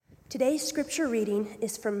Today's scripture reading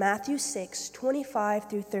is from Matthew 6:25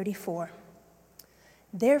 through 34.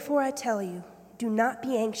 Therefore I tell you, do not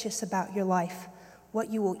be anxious about your life, what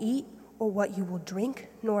you will eat or what you will drink,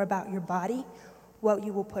 nor about your body, what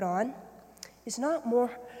you will put on. Is not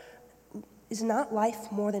life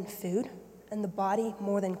more than food, and the body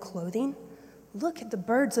more than clothing? Look at the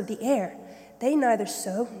birds of the air. They neither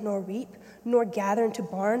sow nor reap, nor gather into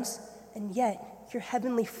barns, and yet your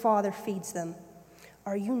heavenly Father feeds them.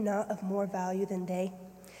 Are you not of more value than they?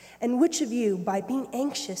 And which of you, by being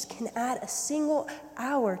anxious, can add a single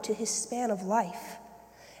hour to his span of life?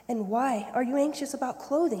 And why are you anxious about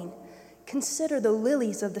clothing? Consider the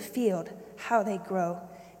lilies of the field, how they grow.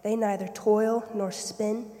 They neither toil nor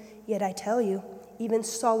spin, yet I tell you, even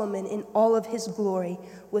Solomon in all of his glory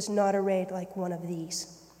was not arrayed like one of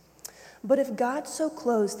these. But if God so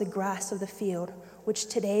clothes the grass of the field, which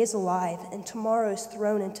today is alive and tomorrow is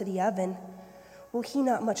thrown into the oven, will he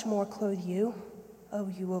not much more clothe you, O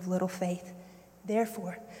you of little faith?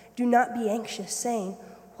 Therefore, do not be anxious, saying,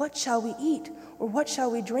 what shall we eat, or what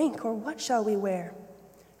shall we drink, or what shall we wear?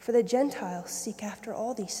 For the Gentiles seek after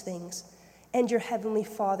all these things, and your heavenly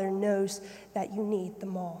Father knows that you need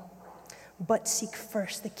them all. But seek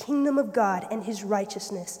first the kingdom of God and his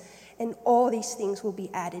righteousness, and all these things will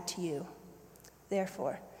be added to you.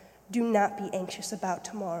 Therefore, do not be anxious about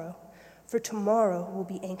tomorrow, for tomorrow will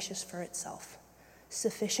be anxious for itself.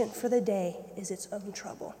 Sufficient for the day is its own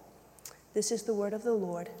trouble. This is the word of the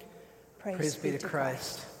Lord. Praise be to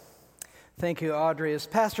Christ. Thank you, Audrey. As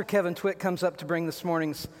Pastor Kevin Twitt comes up to bring this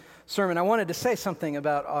morning's sermon, I wanted to say something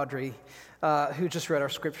about Audrey, who just read our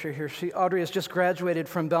scripture here. Audrey has just graduated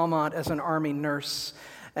from Belmont as an Army nurse,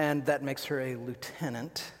 and that makes her a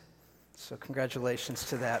lieutenant. So congratulations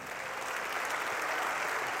to that.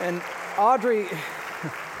 And Audrey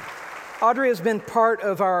has been part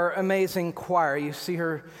of our amazing choir. You see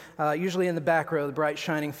her usually in the back row, the bright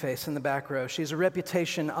shining face in the back row. She has a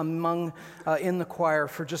reputation in the choir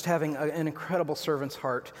for just having an incredible servant's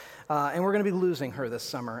heart. And we're going to be losing her this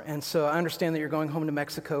summer. And so I understand that you're going home to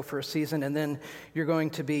Mexico for a season, and then you're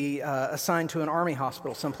going to be assigned to an Army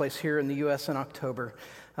hospital someplace here in the U.S. in October.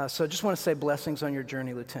 So I just want to say blessings on your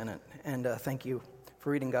journey, Lieutenant. And thank you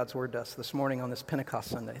for reading God's Word to us this morning on this Pentecost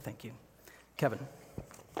Sunday. Thank you. Kevin.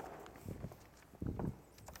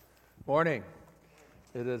 Morning.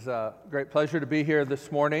 It is a great pleasure to be here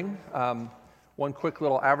this morning. One quick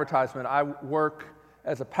little advertisement. I work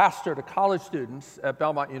as a pastor to college students at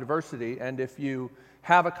Belmont University, and if you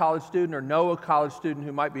have a college student or know a college student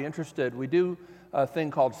who might be interested, we do a thing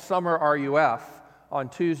called Summer RUF on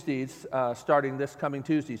Tuesdays, starting this coming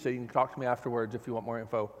Tuesday, so you can talk to me afterwards if you want more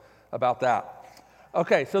info about that.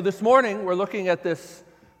 Okay, so this morning we're looking at this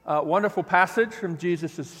wonderful passage from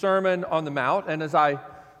Jesus' Sermon on the Mount, and as I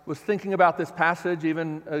was thinking about this passage,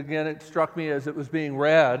 even again it struck me as it was being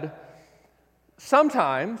read,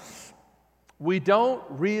 sometimes we don't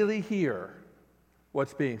really hear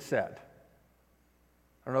what's being said.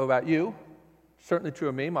 I don't know about you, certainly true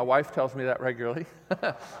of me. My wife tells me that regularly,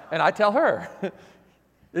 and I tell her.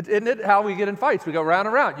 Isn't it how we get in fights? We go round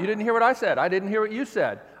and round. You didn't hear what I said. I didn't hear what you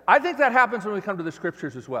said. I think that happens when we come to the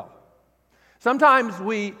Scriptures as well. Sometimes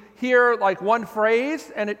we hear like one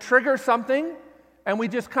phrase and it triggers something, and we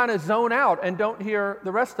just kind of zone out and don't hear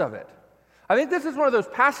the rest of it. I think this is one of those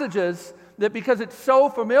passages that because it's so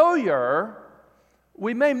familiar,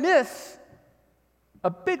 we may miss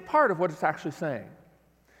a big part of what it's actually saying.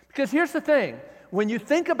 Because here's the thing, when you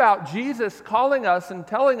think about Jesus calling us and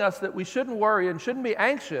telling us that we shouldn't worry and shouldn't be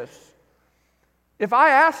anxious, if I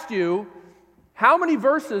asked you, how many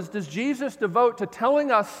verses does Jesus devote to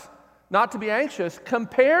telling us not to be anxious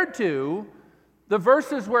compared to the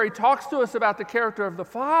verses where he talks to us about the character of the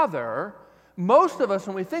Father, most of us,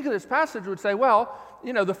 when we think of this passage, would say, well,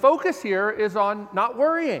 the focus here is on not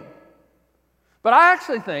worrying. But I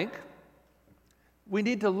actually think we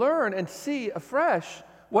need to learn and see afresh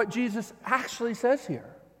what Jesus actually says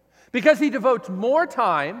here. Because he devotes more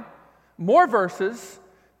time, more verses,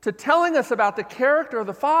 to telling us about the character of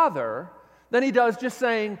the Father than he does just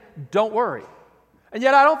saying, don't worry. And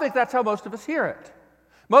yet I don't think that's how most of us hear it.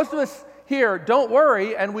 Most of us hear, don't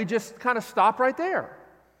worry, and we just kind of stop right there.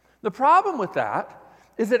 The problem with that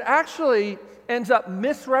is it actually ends up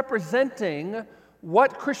misrepresenting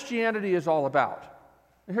what Christianity is all about.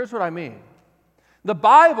 And here's what I mean. The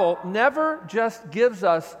Bible never just gives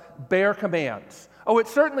us bare commands. Oh, it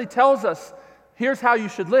certainly tells us, here's how you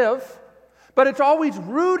should live, but it's always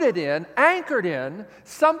rooted in, anchored in,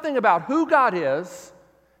 something about who God is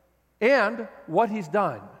and what he's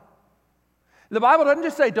done. The Bible doesn't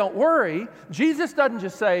just say, don't worry. Jesus doesn't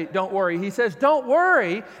just say, don't worry. He says, don't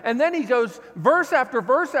worry. And then he goes verse after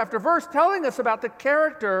verse after verse telling us about the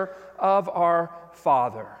character of our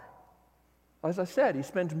Father. As I said, he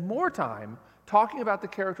spends more time talking about the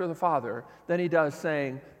character of the Father than he does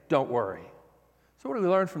saying, don't worry. So what do we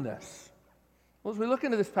learn from this? Well, as we look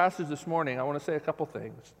into this passage this morning, I want to say a couple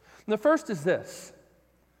things. And the first is this: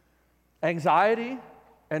 anxiety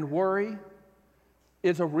and worry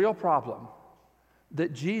is a real problem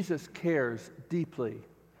that Jesus cares deeply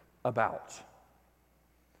about.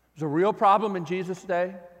 It's a real problem in Jesus'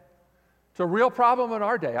 day. It's a real problem in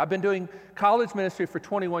our day. I've been doing college ministry for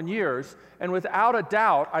 21 years, and without a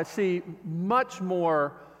doubt, I see much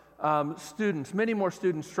more many more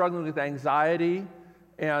students struggling with anxiety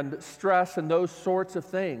and stress and those sorts of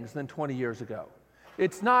things than 20 years ago.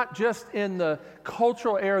 It's not just in the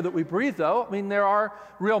cultural air that we breathe, though. I mean, there are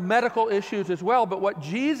real medical issues as well, but what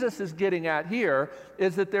Jesus is getting at here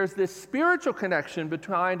is that there's this spiritual connection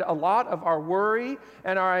between a lot of our worry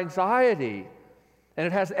and our anxiety, and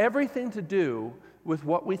it has everything to do with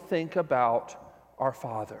what we think about our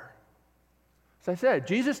Father. As I said,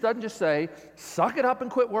 Jesus doesn't just say, suck it up and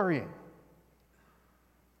quit worrying.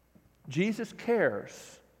 Jesus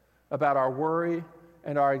cares about our worry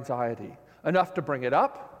and our anxiety, enough to bring it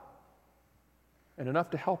up and enough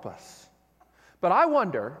to help us. But I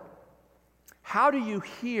wonder, how do you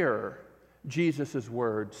hear Jesus'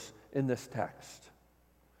 words in this text?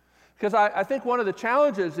 Because I think one of the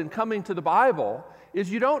challenges in coming to the Bible is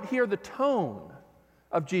you don't hear the tone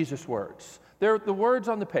of Jesus' words. They're the words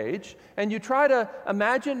on the page, and you try to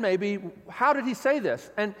imagine maybe, how did he say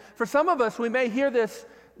this? And for some of us, we may hear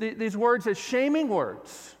these words as shaming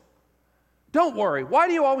words. Don't worry. Why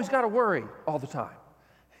do you always got to worry all the time?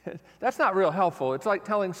 That's not real helpful. It's like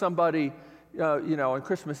telling somebody, on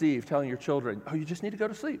Christmas Eve, telling your children, oh, you just need to go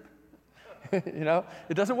to sleep.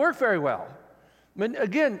 It doesn't work very well. I mean,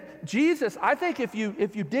 again, Jesus, I think if you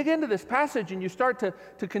dig into this passage and you start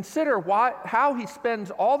to consider how he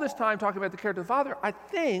spends all this time talking about the character of the Father,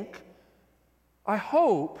 I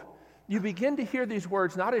hope you begin to hear these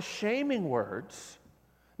words not as shaming words,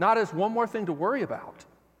 not as one more thing to worry about,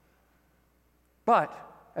 but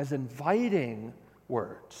as inviting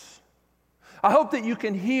words. I hope that you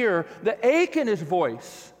can hear the ache in his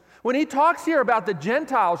voice when he talks here about the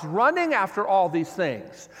Gentiles running after all these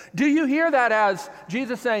things. Do you hear that as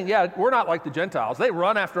Jesus saying, yeah, we're not like the Gentiles. They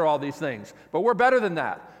run after all these things, but we're better than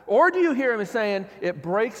that? Or do you hear him saying, it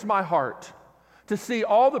breaks my heart to see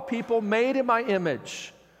all the people made in my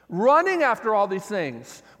image running after all these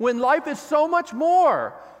things when life is so much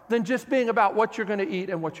more than just being about what you're going to eat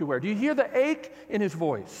and what you wear? Do you hear the ache in his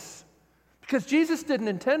voice? Because Jesus didn't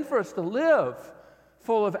intend for us to live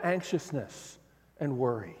full of anxiousness and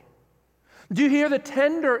worry. Do you hear the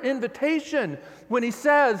tender invitation when he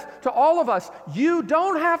says to all of us, you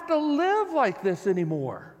don't have to live like this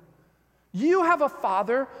anymore. You have a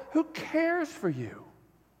Father who cares for you.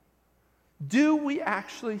 Do we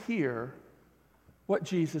actually hear what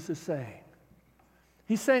Jesus is saying?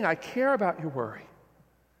 He's saying, I care about your worry.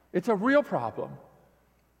 It's a real problem,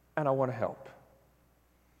 and I want to help.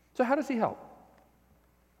 So how does he help?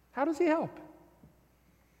 How does he help?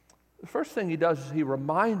 The first thing he does is he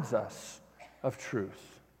reminds us of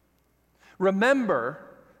truth. Remember,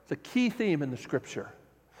 it's a key theme in the Scripture,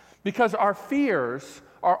 because our fears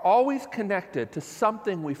are always connected to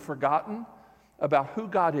something we've forgotten about who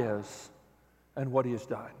God is and what he has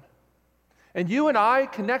done. And you and I,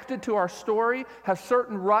 connected to our story, have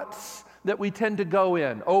certain ruts that we tend to go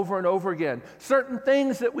in over and over again, certain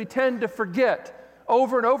things that we tend to forget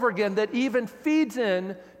over and over again that even feeds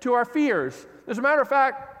in to our fears. As a matter of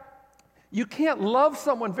fact, you can't love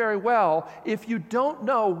someone very well if you don't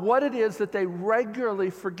know what it is that they regularly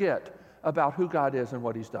forget about who God is and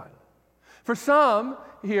what he's done. For some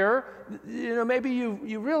here, maybe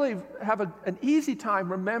you really have an easy time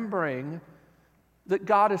remembering that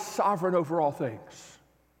God is sovereign over all things.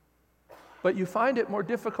 But you find it more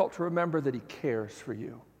difficult to remember that he cares for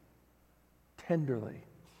you tenderly,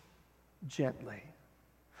 gently.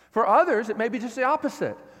 For others, it may be just the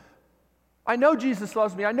opposite. I know Jesus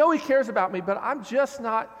loves me. I know he cares about me, but I'm just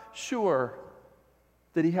not sure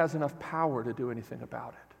that he has enough power to do anything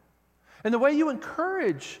about it. And the way you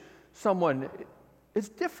encourage someone is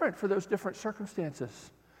different for those different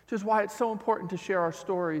circumstances, which is why it's so important to share our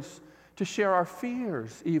stories, to share our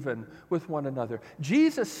fears even with one another.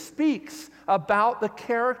 Jesus speaks about the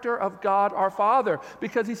character of God our Father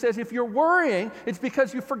because he says if you're worrying, it's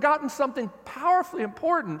because you've forgotten something powerfully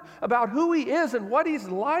important about who he is and what he's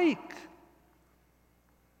like.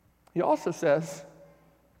 He also says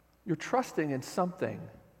you're trusting in something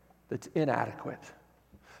that's inadequate.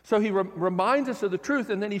 So he reminds us of the truth,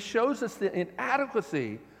 and then he shows us the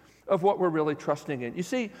inadequacy of what we're really trusting in. You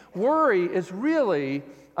see, worry is really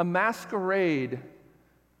a masquerade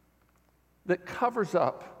that covers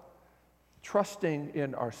up trusting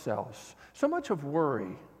in ourselves. So much of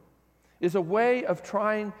worry is a way of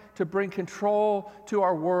trying to bring control to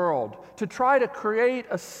our world, to try to create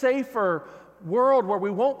a safer world where we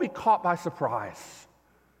won't be caught by surprise.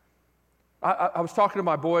 I was talking to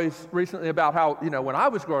my boys recently about how, when I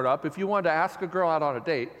was growing up, if you wanted to ask a girl out on a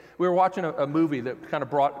date, we were watching a movie that kind of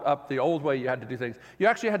brought up the old way you had to do things. You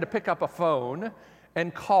actually had to pick up a phone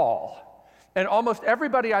and call. And almost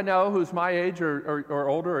everybody I know who's my age or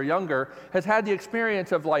older or younger has had the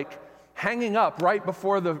experience of hanging up right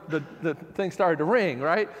before the thing started to ring,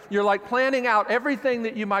 right? You're planning out everything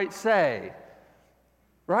that you might say,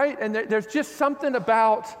 right? And there's just something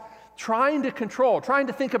about trying to control, trying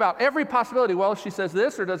to think about every possibility. Well, if she says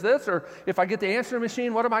this or does this, or if I get the answering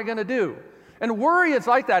machine, what am I going to do? And worry is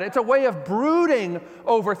like that. It's a way of brooding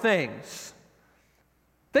over things.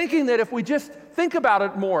 Thinking that if we just think about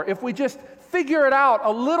it more, if we just figure it out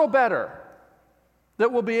a little better,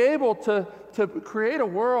 that we'll be able to create a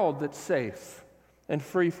world that's safe and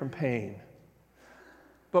free from pain.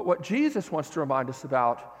 But what Jesus wants to remind us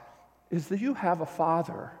about is that you have a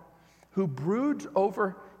Father who broods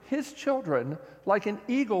over his children like an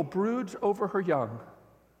eagle broods over her young.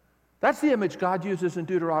 That's the image God uses in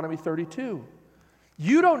Deuteronomy 32.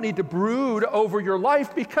 You don't need to brood over your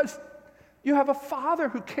life because you have a Father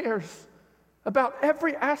who cares about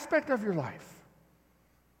every aspect of your life.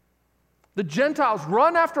 The Gentiles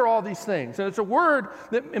run after all these things, and it's a word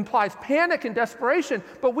that implies panic and desperation,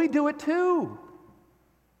 but we do it too.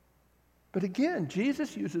 But again,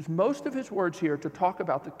 Jesus uses most of his words here to talk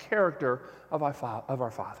about the character of our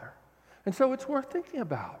Father. And so it's worth thinking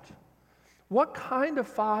about. What kind of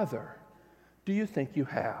Father do you think you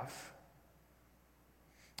have?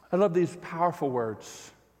 I love these powerful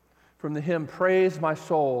words from the hymn, "Praise my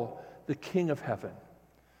soul, the King of heaven."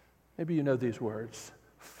 Maybe you know these words.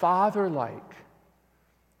 Father-like,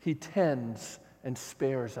 he tends and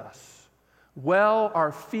spares us. Well,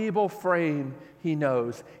 our feeble frame he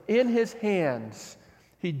knows. In his hands,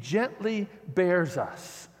 he gently bears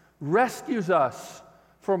us, rescues us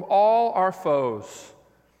from all our foes.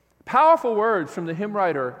 Powerful words from the hymn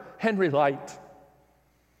writer, Henry Light.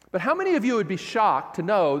 But how many of you would be shocked to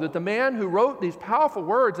know that the man who wrote these powerful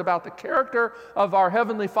words about the character of our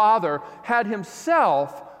Heavenly Father had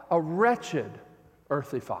himself a wretched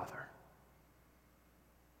earthly father?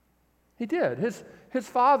 He did. His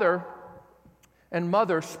father and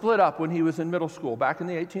mother split up when he was in middle school back in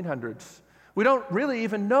the 1800s. We don't really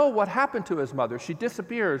even know what happened to his mother. She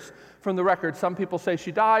disappears from the record. Some people say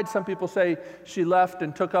she died. Some people say she left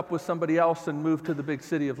and took up with somebody else and moved to the big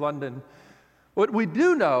city of London. What we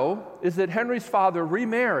do know is that Henry's father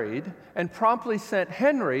remarried and promptly sent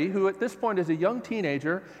Henry, who at this point is a young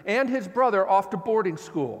teenager, and his brother off to boarding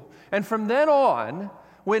school. And from then on,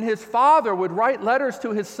 when his father would write letters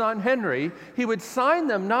to his son Henry, he would sign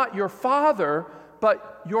them not your father,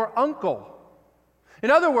 but your uncle. In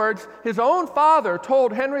other words, his own father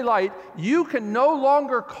told Henry Light, you can no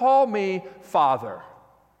longer call me father.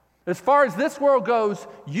 As far as this world goes,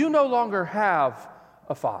 you no longer have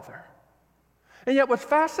a father. And yet what's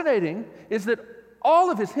fascinating is that all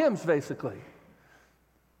of his hymns basically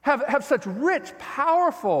have such rich,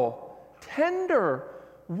 powerful, tender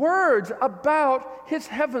words about his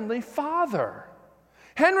heavenly Father.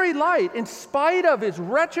 Henry Light, in spite of his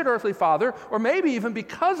wretched earthly father, or maybe even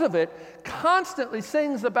because of it, constantly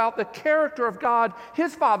sings about the character of God,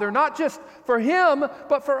 his Father, not just for him,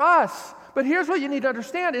 but for us. But here's what you need to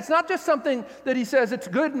understand. It's not just something that he says it's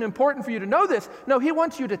good and important for you to know this. No, he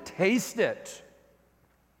wants you to taste it.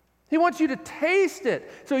 He wants you to taste it.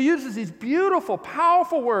 So he uses these beautiful,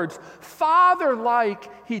 powerful words.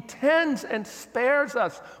 Father-like, he tends and spares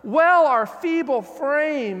us. Well, our feeble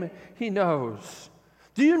frame, he knows.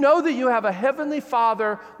 Do you know that you have a heavenly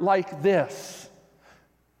Father like this?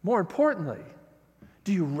 More importantly,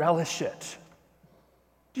 do you relish it?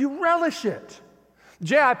 Do you relish it?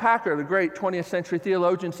 J.I. Packer, the great 20th century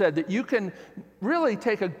theologian, said that you can really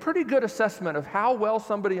take a pretty good assessment of how well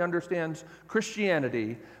somebody understands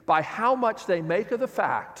Christianity by how much they make of the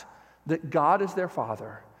fact that God is their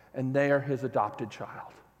Father and they are his adopted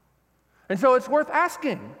child. And so it's worth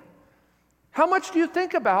asking, how much do you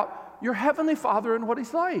think about your heavenly Father and what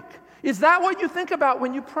he's like? Is that what you think about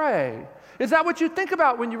when you pray? Is that what you think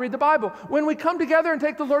about when you read the Bible? When we come together and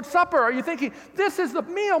take the Lord's Supper, are you thinking, this is the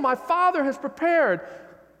meal my Father has prepared?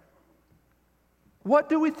 What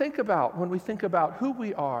do we think about when we think about who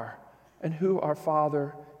we are and who our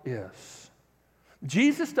Father is.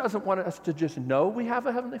 Jesus doesn't want us to just know we have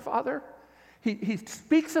a Heavenly Father. He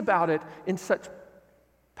speaks about it in such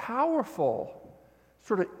powerful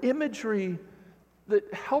sort of imagery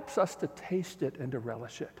that helps us to taste it and to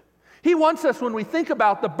relish it. He wants us, when we think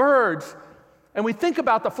about the birds and we think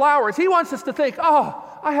about the flowers, he wants us to think,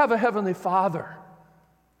 oh, I have a Heavenly Father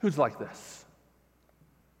who's like this.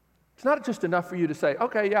 It's not just enough for you to say,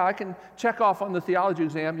 okay, yeah, I can check off on the theology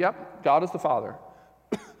exam. Yep, God is the Father.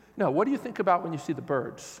 No, what do you think about when you see the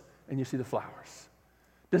birds and you see the flowers?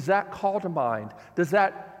 Does that call to mind? Does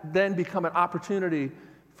that then become an opportunity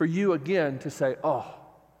for you again to say, oh,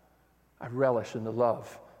 I relish in the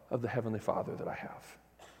love of the Heavenly Father that I have?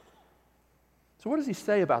 So what does he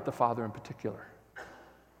say about the Father in particular?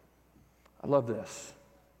 I love this.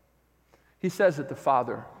 He says that the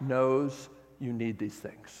Father knows you need these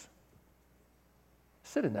things.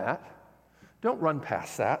 Sit in that. Don't run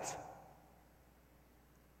past that.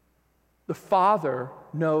 The Father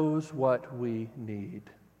knows what we need.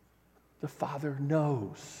 The Father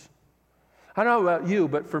knows. I don't know about you,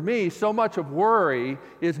 but for me, so much of worry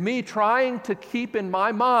is me trying to keep in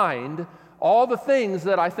my mind all the things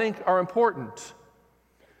that I think are important.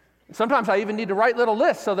 Sometimes I even need to write little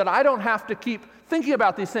lists so that I don't have to keep thinking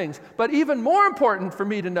about these things. But even more important for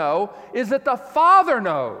me to know is that the Father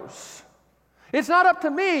knows. It's not up to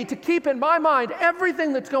me to keep in my mind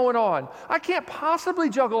everything that's going on. I can't possibly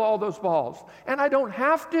juggle all those balls, and I don't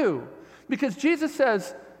have to, because Jesus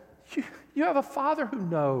says, you have a Father who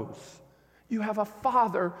knows. You have a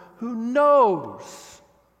Father who knows.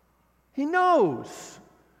 He knows,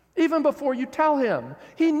 even before you tell him.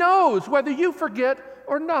 He knows whether you forget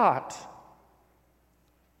or not.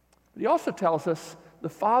 But he also tells us the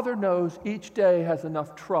Father knows each day has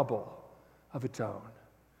enough trouble of its own.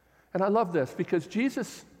 And I love this because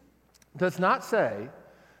Jesus does not say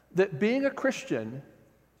that being a Christian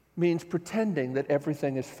means pretending that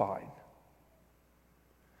everything is fine.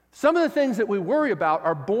 Some of the things that we worry about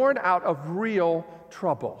are born out of real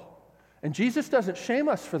trouble. And Jesus doesn't shame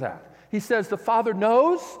us for that. He says the Father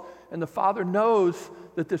knows, and the Father knows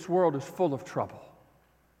that this world is full of trouble.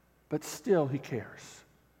 But still he cares.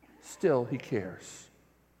 Still he cares.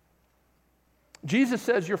 Jesus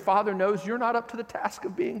says your Father knows you're not up to the task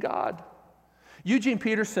of being God. Eugene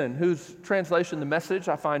Peterson, whose translation, The Message,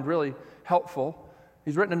 I find really helpful.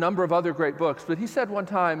 He's written a number of other great books, but he said one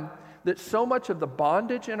time that so much of the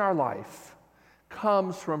bondage in our life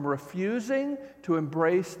comes from refusing to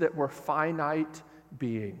embrace that we're finite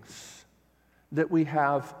beings, that we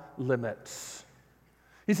have limits.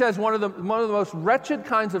 He says one of the most wretched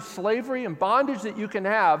kinds of slavery and bondage that you can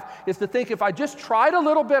have is to think if I just tried a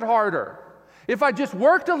little bit harder, if I just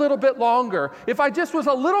worked a little bit longer, if I just was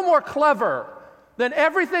a little more clever, then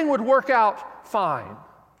everything would work out fine.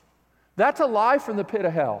 That's a lie from the pit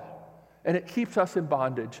of hell, and it keeps us in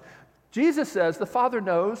bondage. Jesus says the Father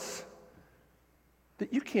knows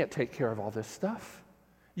that you can't take care of all this stuff.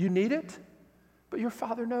 You need it, but your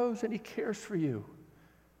Father knows, and he cares for you.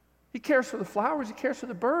 He cares for the flowers. He cares for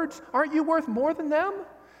the birds. Aren't you worth more than them?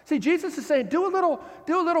 See, Jesus is saying, do a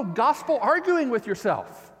little gospel arguing with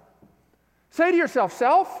yourself. Say to yourself,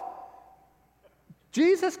 self,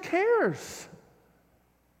 Jesus cares.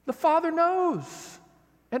 The Father knows,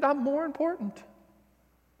 and I'm more important.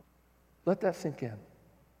 Let that sink in.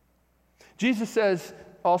 Jesus says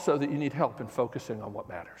also that you need help in focusing on what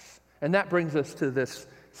matters. And that brings us to this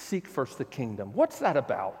seek first the kingdom. What's that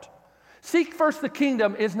about? Seek first the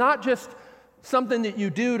kingdom is not just something that you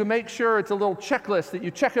do to make sure it's a little checklist that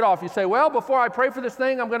you check it off. You say, well, before I pray for this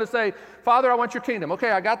thing, I'm going to say, Father, I want your kingdom.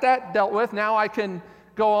 Okay, I got that dealt with. Now I can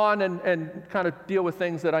go on and kind of deal with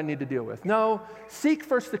things that I need to deal with. No, seek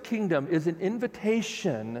first the kingdom is an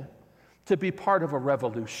invitation to be part of a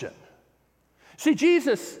revolution. See,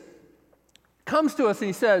 Jesus comes to us and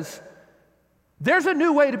he says, there's a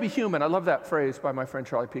new way to be human. I love that phrase by my friend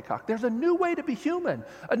Charlie Peacock. There's a new way to be human.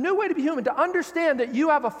 A new way to be human, to understand that you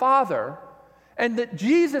have a Father and that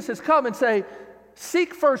Jesus has come and say,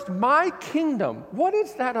 seek first my kingdom. What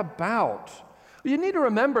is that about? You need to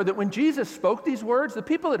remember that when Jesus spoke these words, the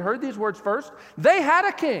people that heard these words first, they had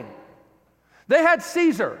a king. They had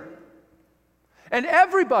Caesar. And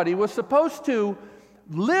everybody was supposed to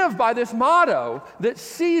live by this motto that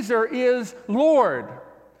Caesar is Lord.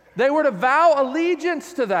 They were to vow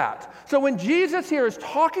allegiance to that. So when Jesus here is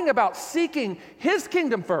talking about seeking his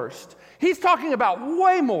kingdom first, he's talking about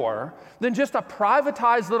way more than just a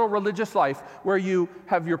privatized little religious life where you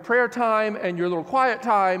have your prayer time and your little quiet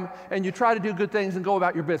time and you try to do good things and go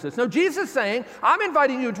about your business. No, Jesus is saying, I'm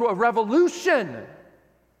inviting you into a revolution.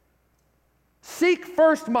 Seek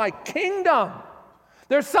first my kingdom.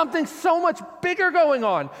 There's something so much bigger going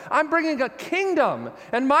on. I'm bringing a kingdom,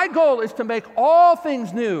 and my goal is to make all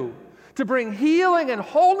things new, to bring healing and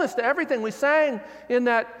wholeness to everything. We sang in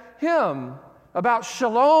that hymn about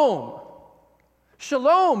shalom.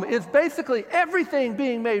 Shalom is basically everything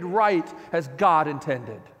being made right as God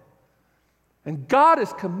intended. And God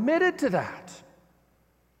is committed to that.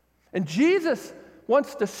 And Jesus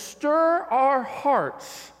wants to stir our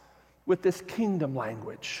hearts with this kingdom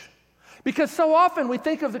language. Because so often we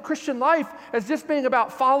think of the Christian life as just being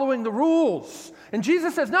about following the rules. And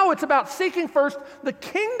Jesus says, no, it's about seeking first the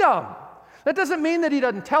kingdom. That doesn't mean that he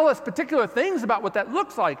doesn't tell us particular things about what that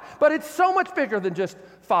looks like, but it's so much bigger than just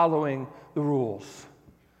following the rules.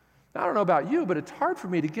 Now, I don't know about you, but it's hard for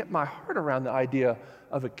me to get my heart around the idea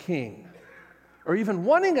of a king, or even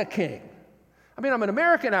wanting a king. I mean, I'm an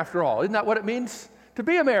American after all. Isn't that what it means to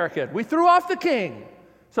be American? We threw off the king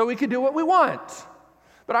so we could do what we want.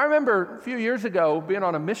 But I remember a few years ago being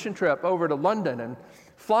on a mission trip over to London and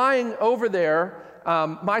flying over there.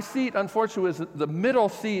 My seat, unfortunately, was the middle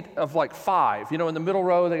seat of like 5. You know, in the middle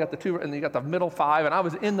row, they got the 2, and you got the middle 5, and I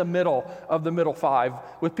was in the middle of the middle 5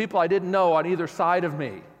 with people I didn't know on either side of me.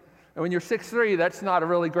 And when you're 6'3", that's not a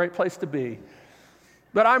really great place to be.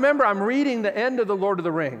 But I remember I'm reading the end of The Lord of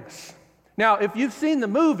the Rings. Now, if you've seen the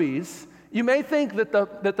movies, you may think that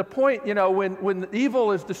the point, you know, when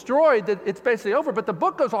evil is destroyed, that it's basically over, but the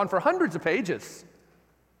book goes on for hundreds of pages.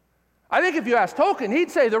 I think if you ask Tolkien, he'd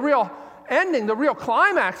say the real ending, the real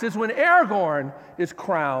climax is when Aragorn is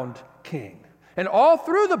crowned king. And all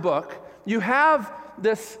through the book, you have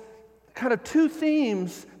this kind of 2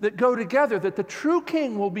 themes that go together, that the true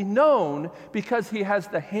king will be known because he has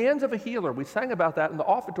the hands of a healer. We sang about that in the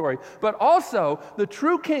offertory. But also, the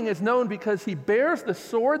true king is known because he bears the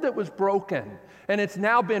sword that was broken, and it's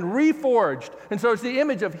now been reforged. And so it's the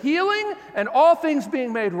image of healing and all things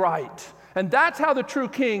being made right. And that's how the true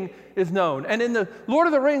king is known. And in the Lord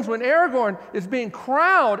of the Rings, when Aragorn is being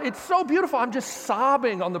crowned, it's so beautiful. I'm just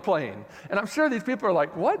sobbing on the plane. And I'm sure these people are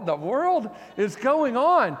like, what in the world is going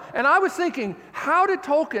on? And I was thinking, how did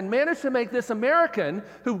Tolkien manage to make this American,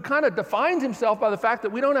 who kind of defines himself by the fact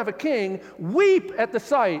that we don't have a king, weep at the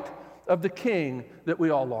sight of the king that we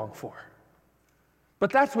all long for?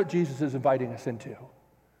 But that's what Jesus is inviting us into.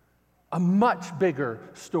 A much bigger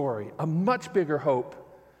story, a much bigger hope,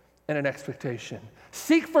 and an expectation.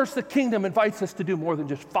 Seek first the kingdom invites us to do more than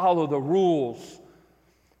just follow the rules.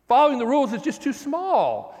 Following the rules is just too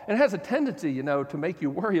small, and it has a tendency, you know, to make you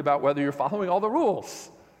worry about whether you're following all the rules.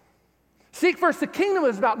 Seek first the kingdom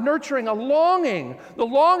is about nurturing a longing, the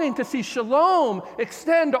longing to see shalom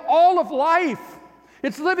extend to all of life.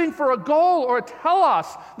 It's living for a goal or a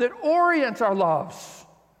telos that orients our loves.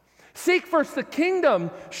 Seek first the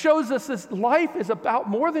kingdom shows us this life is about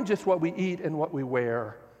more than just what we eat and what we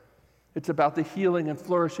wear. It's about the healing and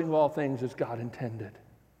flourishing of all things as God intended.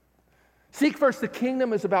 Seek first the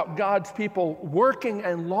kingdom is about God's people working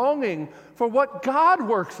and longing for what God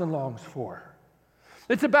works and longs for.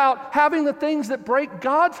 It's about having the things that break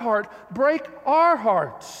God's heart break our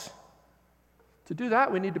hearts. To do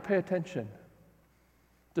that, we need to pay attention.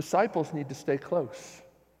 Disciples need to stay close.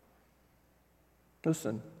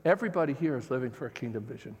 Listen, everybody here is living for a kingdom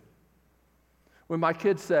vision. When my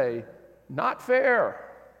kids say, not fair,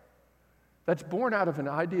 that's born out of an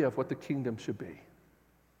idea of what the kingdom should be.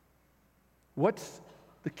 What's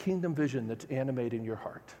the kingdom vision that's animating your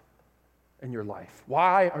heart and your life?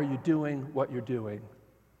 Why are you doing what you're doing?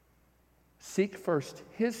 Seek first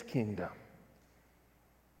his kingdom.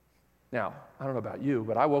 Now, I don't know about you,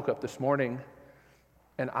 but I woke up this morning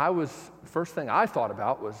and first thing I thought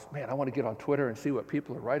about was, man, I want to get on Twitter and see what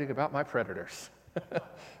people are writing about my predators.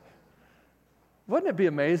 Wouldn't it be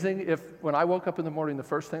amazing if when I woke up in the morning, the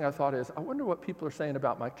first thing I thought is, I wonder what people are saying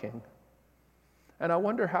about my king. And I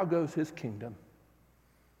wonder how goes his kingdom.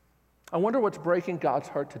 I wonder what's breaking God's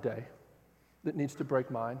heart today that needs to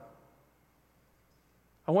break mine.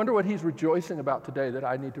 I wonder what he's rejoicing about today that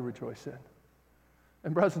I need to rejoice in.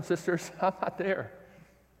 And brothers and sisters, I'm not there.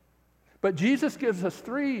 But Jesus gives us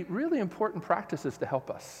 3 really important practices to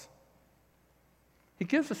help us. He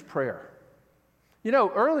gives us prayer. You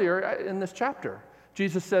know, earlier in this chapter,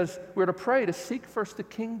 Jesus says we're to pray to seek first the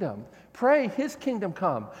kingdom. Pray his kingdom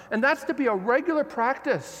come. And that's to be a regular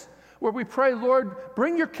practice where we pray, Lord,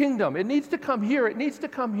 bring your kingdom. It needs to come here. It needs to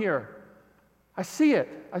come here. I see it.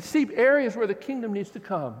 I see areas where the kingdom needs to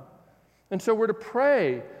come. And so we're to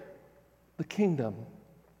pray the kingdom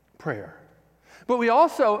prayer. But we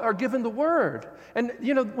also are given the word. And,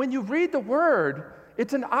 you know, when you read the word,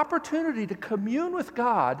 it's an opportunity to commune with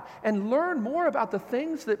God and learn more about the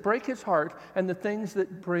things that break his heart and the things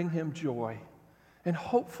that bring him joy. and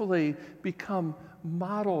hopefully become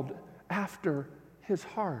modeled after his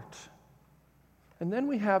heart. And then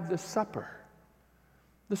we have the supper.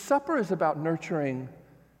 The supper is about nurturing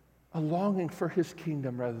a longing for his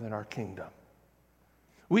kingdom rather than our kingdom.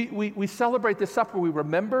 We celebrate the supper, we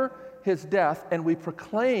remember his death, and we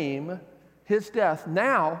proclaim his death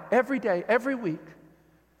now, every day, every week,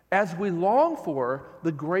 as we long for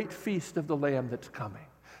the great feast of the Lamb that's coming.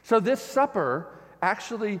 So this supper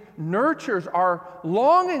actually nurtures our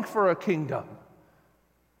longing for a kingdom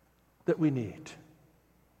that we need.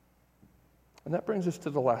 And that brings us to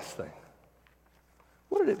the last thing.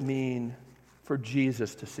 What did it mean for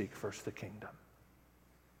Jesus to seek first the kingdom?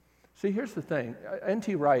 See, here's the thing.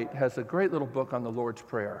 N.T. Wright has a great little book on the Lord's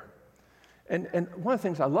Prayer. And one of the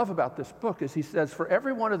things I love about this book is he says, for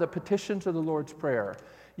every one of the petitions of the Lord's Prayer,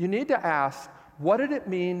 you need to ask, what did it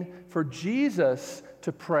mean for Jesus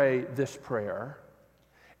to pray this prayer?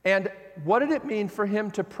 And what did it mean for him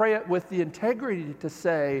to pray it with the integrity to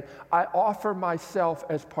say, I offer myself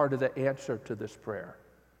as part of the answer to this prayer?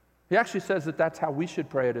 He actually says that that's how we should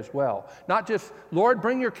pray it as well. Not just, Lord,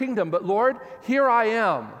 bring your kingdom, but Lord, here I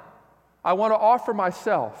am. I want to offer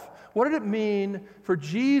myself. What did it mean for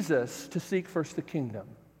Jesus to seek first the kingdom?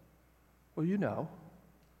 Well, you know,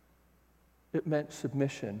 it meant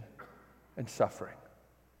submission and suffering.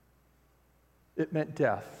 It meant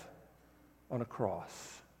death on a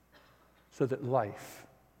cross so that life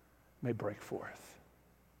may break forth.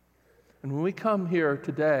 And when we come here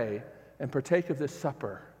today and partake of this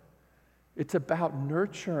supper, it's about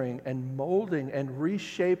nurturing and molding and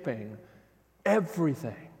reshaping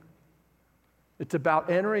everything. It's about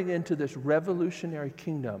entering into this revolutionary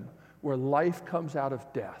kingdom where life comes out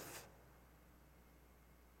of death.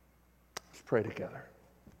 Let's pray together.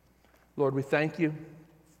 Lord, we thank you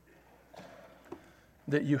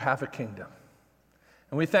that you have a kingdom.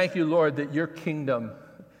 And we thank you, Lord, that your kingdom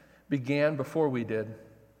began before we did,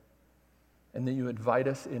 and that you invite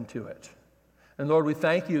us into it. And Lord, we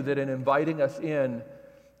thank you that in inviting us in,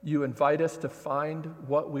 you invite us to find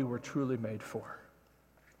what we were truly made for.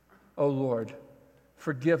 Oh Lord,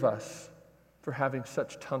 forgive us for having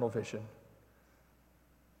such tunnel vision.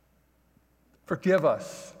 Forgive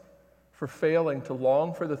us for failing to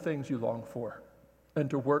long for the things you long for and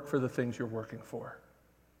to work for the things you're working for.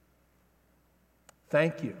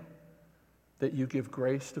 Thank you that you give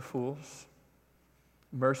grace to fools,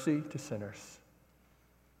 mercy to sinners,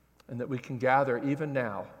 and that we can gather even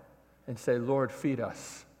now and say, Lord, feed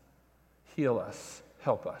us, heal us,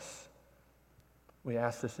 help us. We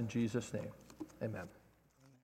ask this in Jesus' name. Amen.